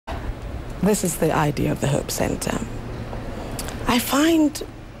This is the idea of the Hope Center. I find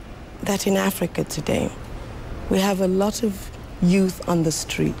that in Africa today, we have a lot of youth on the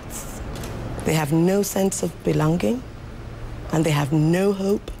streets. They have no sense of belonging, and they have no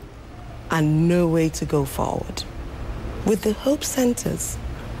hope and no way to go forward. With the Hope Centers,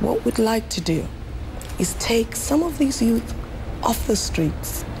 what we'd like to do is take some of these youth off the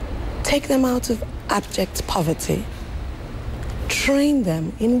streets, take them out of abject poverty, train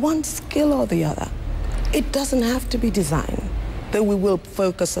them in one skill or the other. It doesn't have to be design, though we will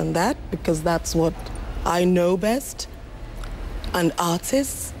focus on that because that's what I know best. And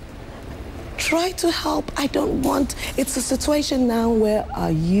artists, try to help. It's a situation now where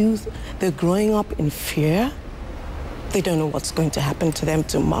our youth, they're growing up in fear. They don't know what's going to happen to them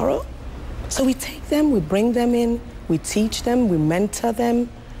tomorrow. So we take them, we bring them in, we teach them, we mentor them,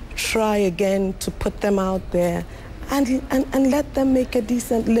 try again to put them out there and let them make a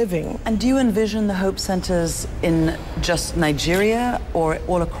decent living. And do you envision the Hope Centers in just Nigeria or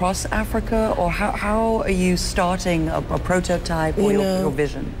all across Africa? Or how are you starting a prototype or your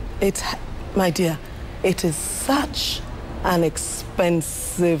vision? My dear, it is such an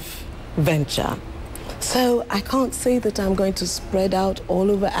expensive venture. So I can't say that I'm going to spread out all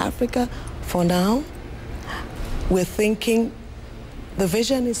over Africa for now. We're thinking the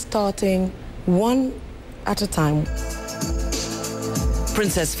vision is starting one at a time.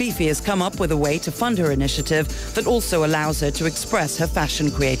 Princess Fifi has come up with a way to fund her initiative that also allows her to express her fashion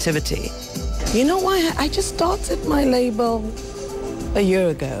creativity. You know why? I just started my label a year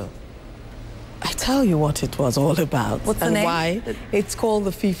ago. I tell you what it was all about. What's the name? Why. It's called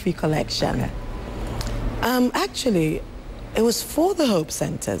the Fifi Collection. Okay. Actually, it was for the Hope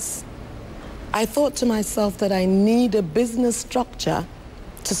Centers. I thought to myself that I need a business structure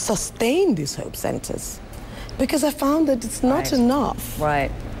to sustain these Hope Centers, because I found that it's not enough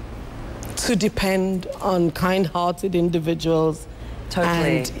to depend on kind-hearted individuals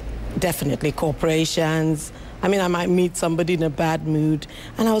and definitely corporations. I mean, I might meet somebody in a bad mood,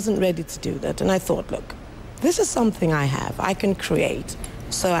 and I wasn't ready to do that. And I thought, look, this is something I have, I can create.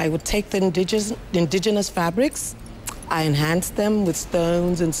 So I would take the indigenous fabrics, I enhanced them with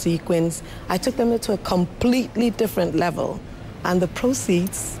stones and sequins. I took them to a completely different level. And the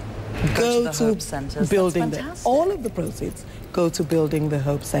proceeds go to building all of the proceeds go to building the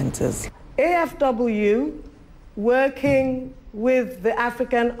Hope Centers. AFW, working with the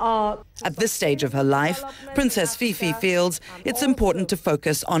African art. At this stage of her life, Princess Fifi feels it's important to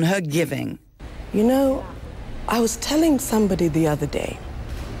focus on her giving. You know, I was telling somebody the other day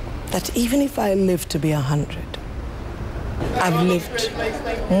that even if I live to be 100, I've lived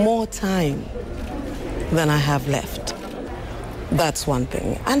more time than I have left. That's one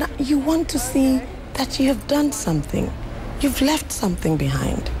thing. And you want to see that you have done something. You've left something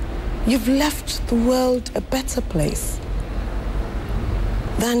behind. You've left the world a better place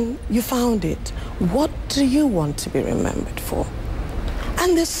than you found it. What do you want to be remembered for?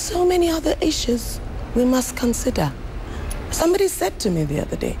 And there's so many other issues we must consider. Somebody said to me the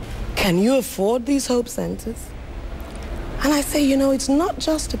other day, can you afford these Hope Centers? And I say, you know, it's not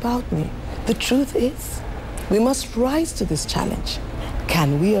just about me. The truth is, we must rise to this challenge.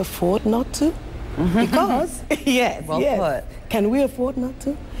 Can we afford not to? Because, yes, put. Can we afford not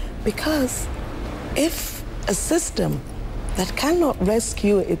to? Because if a system that cannot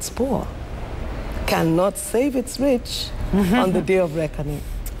rescue its poor cannot save its rich on the day of reckoning.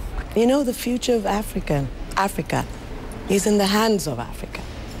 You know, the future of Africa is in the hands of Africa.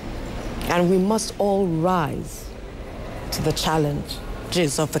 And we must all rise to the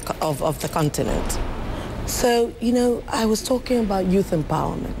challenges of the continent. So, you know, I was talking about youth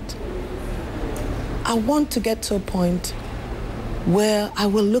empowerment. I want to get to a point where I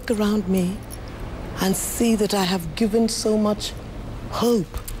will look around me and see that I have given so much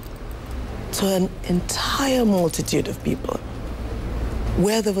hope to an entire multitude of people.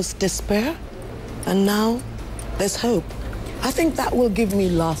 Where there was despair, and now there's hope. I think that will give me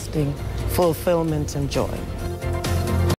lasting fulfillment and joy.